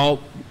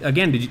all,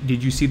 again,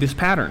 did you see this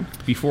pattern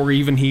before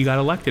even he got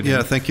elected?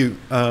 Yeah, thank you.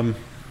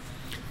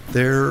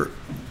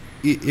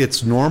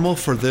 It's normal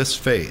for this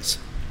phase,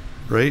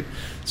 right?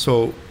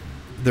 So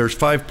there's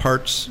 5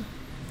 parts.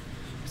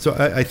 So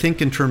I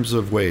think in terms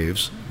of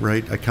waves,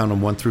 right? I count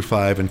them 1 through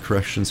 5, and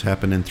corrections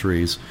happen in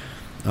 3s.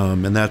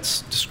 And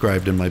that's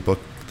described in my book,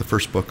 the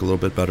first book, a little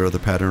bit better, The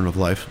Pattern of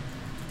Life.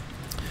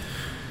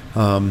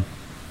 In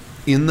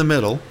the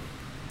middle,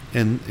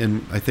 and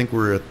I think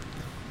we're at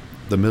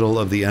the middle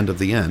of the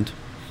end.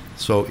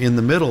 So in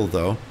the middle,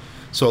 though,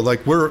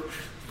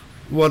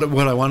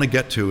 what I want to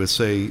get to is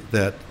say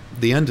that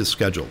the end is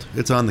scheduled.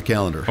 It's on the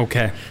calendar.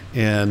 Okay.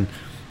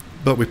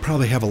 But we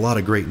probably have a lot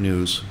of great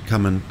news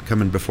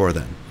coming before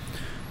then.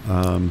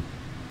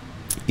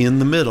 In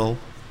the middle,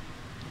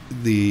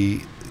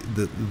 it's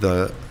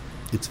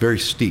very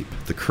steep.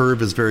 The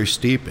curve is very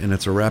steep, and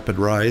it's a rapid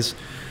rise.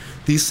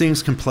 These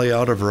things can play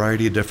out a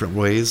variety of different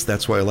ways.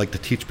 That's why I like to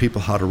teach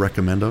people how to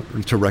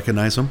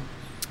recognize them.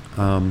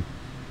 I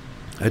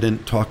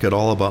didn't talk at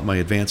all about my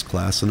advanced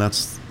class, and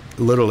that's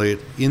literally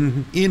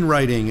in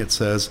writing. It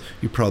says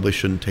you probably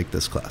shouldn't take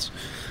this class.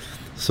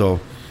 So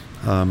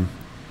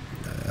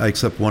I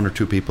accept 1 or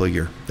 2 people a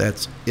year.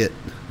 That's it.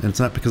 And it's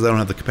not because I don't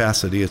have the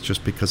capacity. It's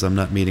just because I'm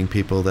not meeting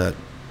people that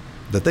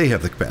they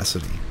have the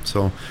capacity.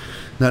 So,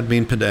 not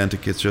being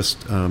pedantic. It's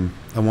just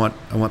I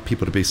want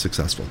people to be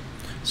successful.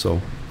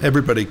 So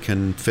everybody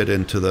can fit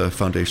into the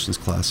foundations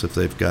class if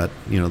they've got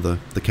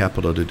the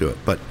capital to do it.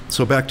 But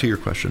so back to your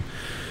question.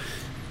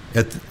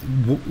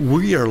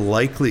 We are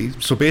likely,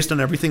 so based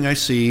on everything I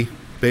see,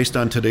 based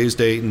on today's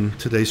date and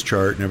today's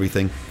chart and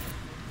everything,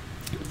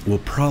 will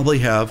probably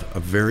have a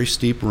very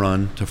steep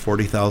run to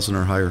 40,000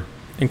 or higher.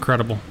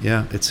 Incredible.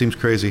 Yeah, it seems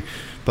crazy,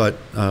 but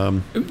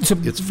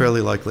it's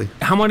fairly likely.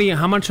 How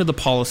much of the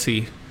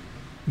policy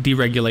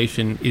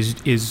deregulation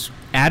is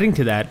adding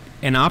to that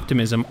and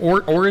optimism,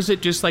 or is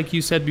it just like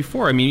you said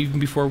before? I mean, even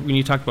before when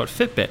you talked about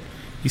Fitbit,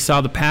 you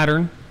saw the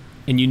pattern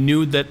and you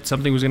knew that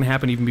something was going to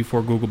happen even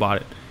before Google bought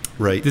it.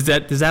 Right. Does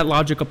that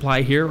logic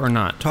apply here or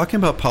not? Talking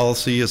about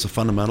policy is a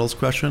fundamentals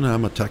question.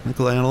 I'm a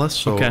technical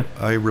analyst, so Okay.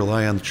 I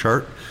rely on the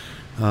chart.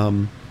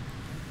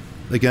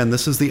 Again,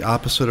 this is the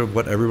opposite of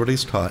what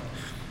everybody's taught.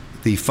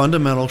 The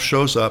fundamental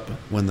shows up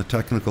when the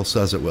technical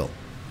says it will.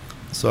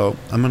 So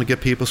I'm going to get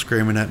people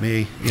screaming at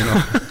me,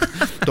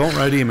 don't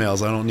write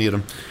emails. I don't need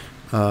them.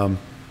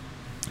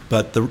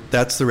 But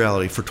that's the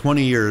reality. For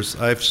 20 years,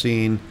 I've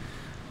seen.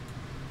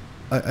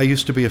 I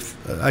used to be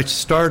I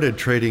started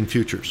trading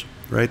futures.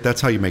 Right,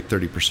 that's how you make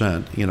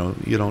 30%. You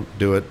don't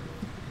do it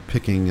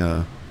picking,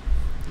 as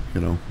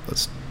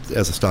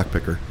a stock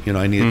picker.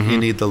 You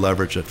need the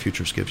leverage that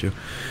futures gives you.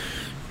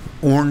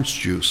 Orange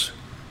juice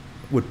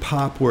would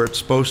pop where it's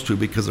supposed to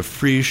because a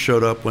freeze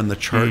showed up when the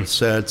chart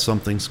said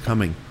something's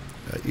coming.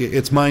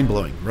 It's mind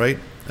blowing, right?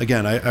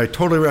 Again, I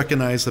totally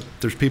recognize that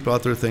there's people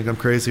out there who think I'm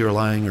crazy or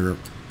lying or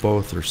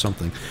both or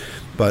something,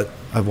 but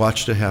I've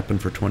watched it happen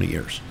for 20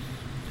 years.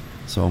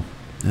 So.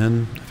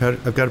 And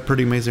I've got a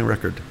pretty amazing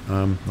record.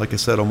 Like I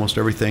said, almost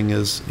everything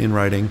is in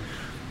writing,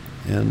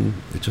 and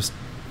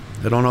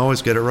I don't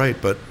always get it right,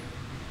 but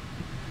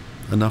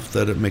enough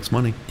that it makes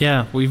money.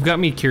 Yeah, well, you've got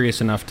me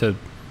curious enough to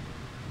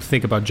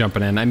think about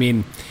jumping in. I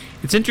mean,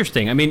 it's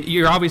interesting. I mean,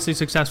 you're obviously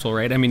successful,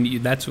 right? I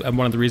mean, that's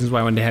one of the reasons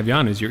why I wanted to have you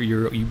on. Is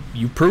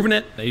you've proven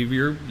it.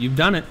 You've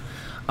done it.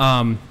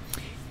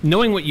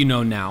 Knowing what you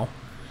know now,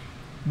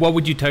 what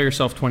would you tell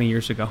yourself 20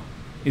 years ago?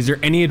 Is there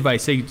any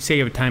advice? Say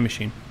you have a time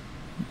machine.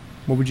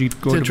 What would you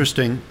go It's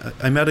interesting.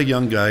 I met a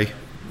young guy.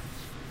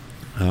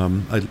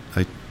 I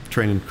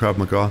train in Krav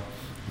Maga.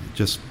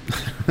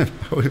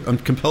 I'm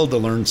compelled to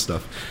learn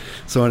stuff.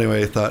 So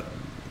anyway, I thought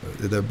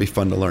that'd be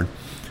fun to learn.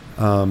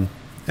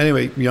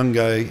 Anyway, young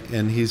guy,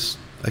 and he was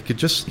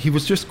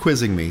just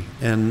quizzing me,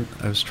 and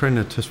I was trying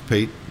to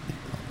anticipate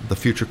the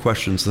future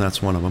questions, and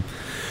that's one of them.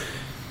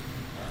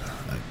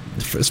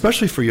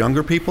 Especially for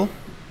younger people,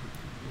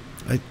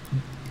 the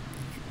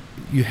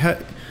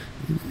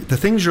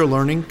things you're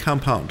learning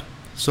compound.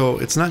 So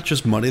it's not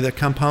just money that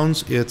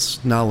compounds,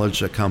 it's knowledge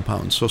that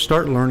compounds. So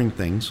start learning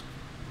things.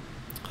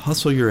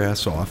 Hustle your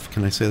ass off.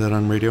 Can I say that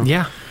on radio?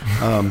 Yeah.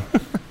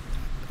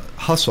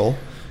 Hustle,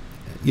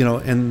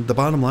 and the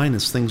bottom line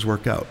is things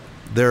work out.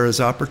 There is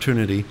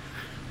opportunity.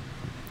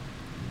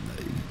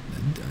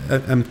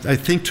 I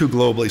think too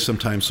globally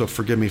sometimes, so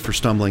forgive me for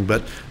stumbling,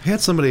 but I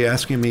had somebody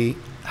asking me,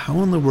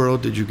 how in the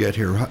world did you get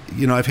here?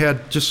 I've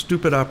had just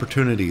stupid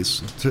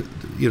opportunities to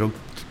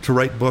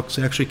write books.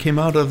 Actually came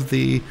out of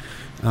the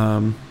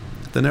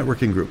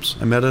networking groups.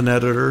 I met an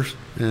editor,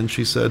 and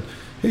she said,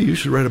 "Hey, you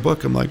should write a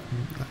book." I'm like,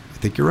 "I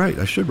think you're right.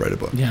 I should write a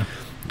book." Yeah.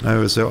 I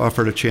was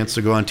offered a chance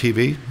to go on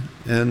TV,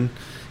 and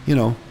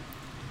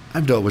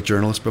I've dealt with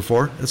journalists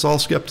before. It's all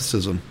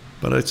skepticism,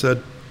 but I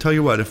said, "Tell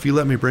you what, if you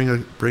let me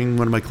bring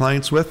one of my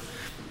clients with,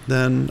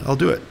 then I'll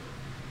do it."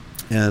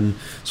 And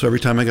so every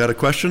time I got a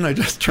question, I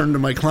just turned to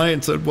my client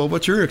and said, "Well,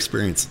 what's your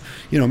experience?"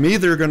 Me,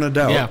 they're going to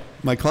doubt. Yeah.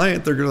 My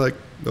client, they're going to like,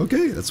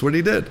 "Okay, that's what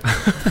he did."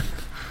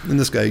 And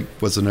this guy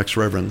was an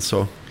ex-reverend,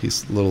 so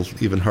he's a little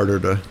even harder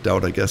to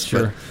doubt, I guess.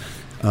 Sure.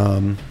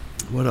 But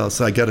what else?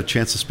 I got a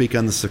chance to speak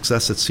on the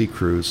Success at Sea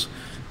cruise.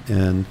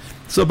 And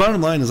so bottom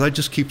line is I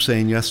just keep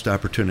saying yes to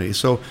opportunity.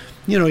 So,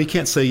 you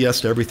can't say yes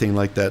to everything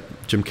like that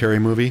Jim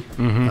Carrey movie.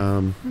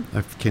 Mm-hmm.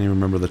 I can't even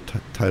remember the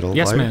title.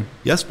 Yes, Man.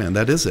 Yes, Man.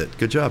 That is it.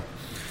 Good job.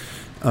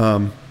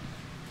 You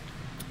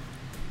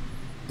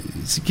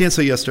can't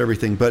say yes to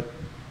everything, but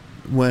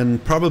when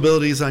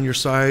probability is on your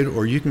side,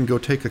 or you can go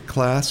take a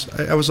class.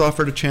 I was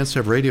offered a chance to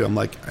have radio. I'm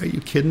like, are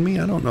you kidding me?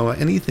 I don't know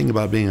anything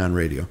about being on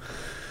radio.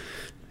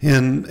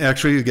 And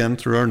actually, again,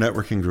 through our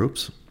networking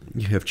groups,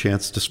 you have a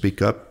chance to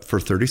speak up for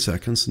 30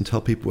 seconds and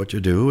tell people what you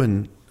do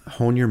and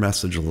hone your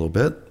message a little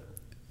bit.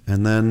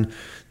 And then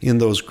in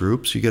those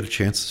groups, you get a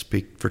chance to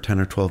speak for 10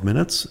 or 12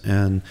 minutes.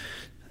 And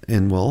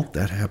well,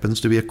 that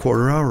happens to be a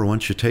quarter hour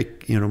once you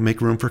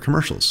make room for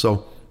commercials.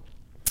 So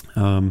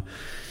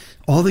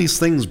all these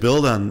things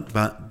build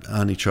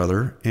on each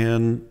other.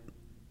 And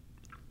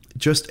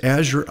just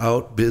as you're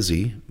out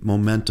busy,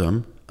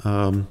 momentum,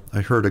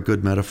 I heard a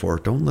good metaphor.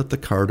 Don't let the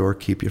car door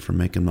keep you from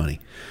making money.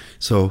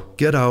 So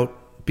get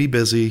out, be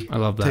busy. I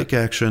love that. Take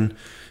action.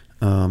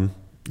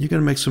 You're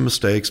going to make some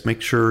mistakes.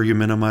 Make sure you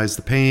minimize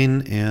the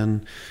pain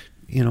and,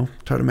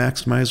 try to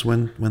maximize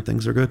when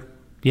things are good.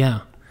 Yeah.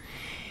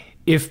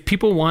 If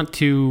people want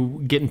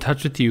to get in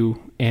touch with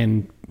you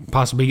and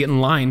possibly get in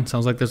line,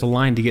 sounds like there's a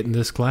line to get in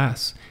this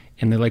class,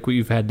 and they like what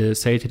you've had to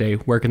say today,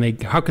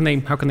 how can they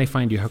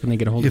find you? How can they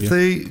get a hold of you? If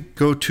they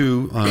go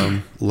to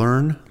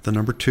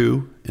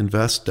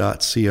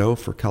learn2invest.co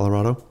for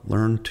Colorado,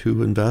 learn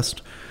to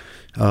invest.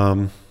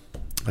 I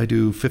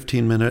do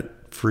 15-minute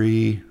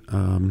free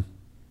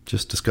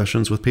just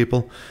discussions with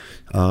people.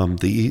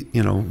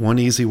 One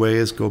easy way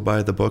is go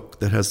buy the book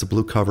that has the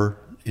blue cover,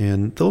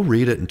 and they'll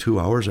read it in 2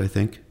 hours, I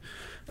think.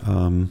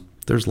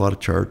 There's a lot of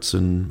charts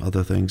and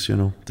other things,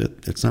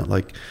 it's not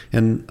like,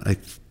 and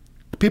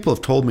people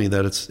have told me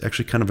that it's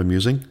actually kind of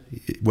amusing,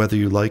 whether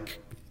you like,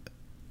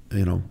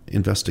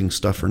 investing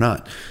stuff or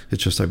not.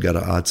 It's just I've got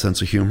an odd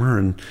sense of humor,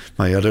 and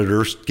my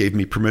editors gave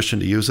me permission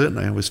to use it, and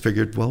I always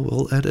figured, well,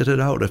 we'll edit it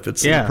out if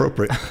it's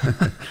inappropriate.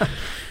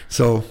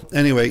 So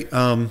anyway,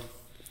 I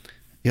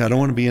don't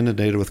want to be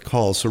inundated with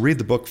calls. So read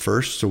the book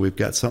first, so we've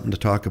got something to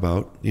talk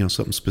about,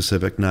 something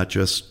specific, not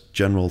just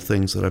general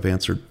things that I've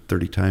answered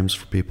 30 times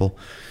for people.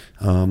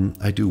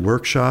 I do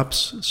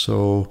workshops,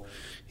 so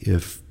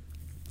if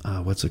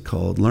what's it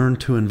called? Learn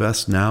to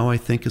Invest Now, I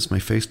think, is my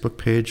Facebook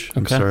page.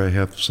 I'm sorry, I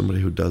have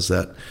somebody who does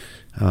that.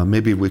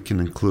 Maybe we can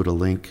include a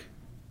link.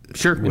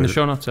 Sure, in the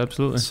show notes,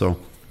 absolutely. So,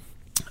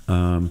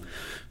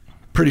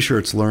 pretty sure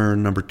it's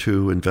Learn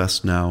 #2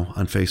 Invest Now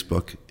on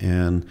Facebook,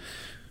 and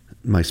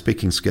my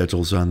speaking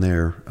schedule's on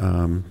there.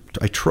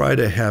 I try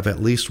to have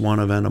at least one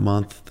event a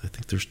month. I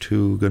think there's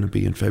 2 going to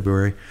be in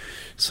February.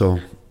 So,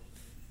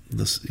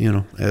 this,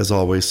 as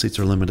always, seats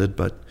are limited,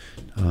 but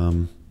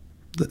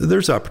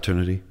there's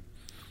opportunity.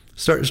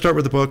 Start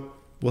with the book.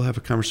 We'll have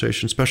a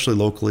conversation, especially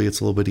locally.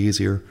 It's a little bit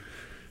easier.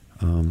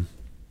 I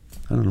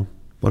don't know.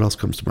 What else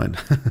comes to mind?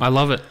 I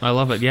love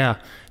it. Yeah.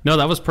 No,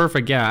 that was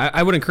perfect. Yeah.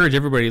 I would encourage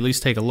everybody to at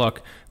least take a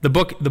look. The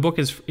book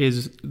is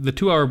the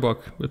 2-hour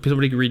book.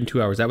 Somebody can read in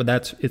 2 hours.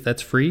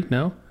 That's free?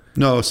 No?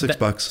 No, $6.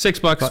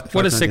 $6.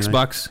 What is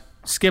 $6?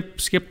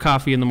 Skip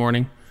coffee in the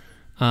morning.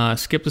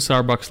 Skip the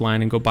Starbucks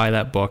line and go buy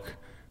that book.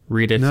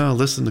 Read it. No,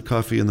 listen to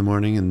coffee in the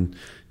morning and,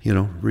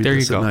 read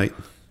this at night.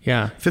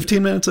 Yeah.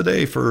 15 minutes a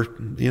day for,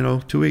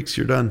 2 weeks,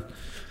 you're done.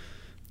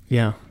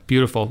 Yeah.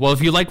 Beautiful. Well,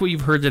 if you like what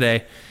you've heard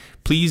today,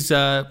 please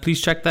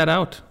check that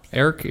out.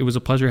 Eric, it was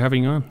a pleasure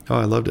having you on. Oh,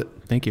 I loved it.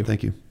 Thank you.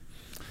 Thank you.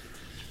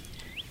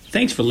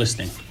 Thanks for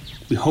listening.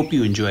 We hope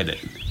you enjoyed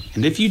it.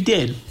 And if you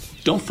did,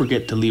 don't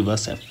forget to leave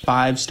us a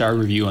 5-star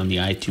review on the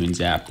iTunes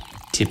app.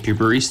 Tip your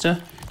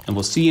barista, and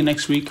we'll see you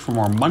next week for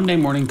more Monday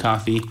Morning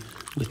Coffee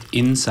with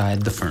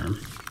Inside the Firm.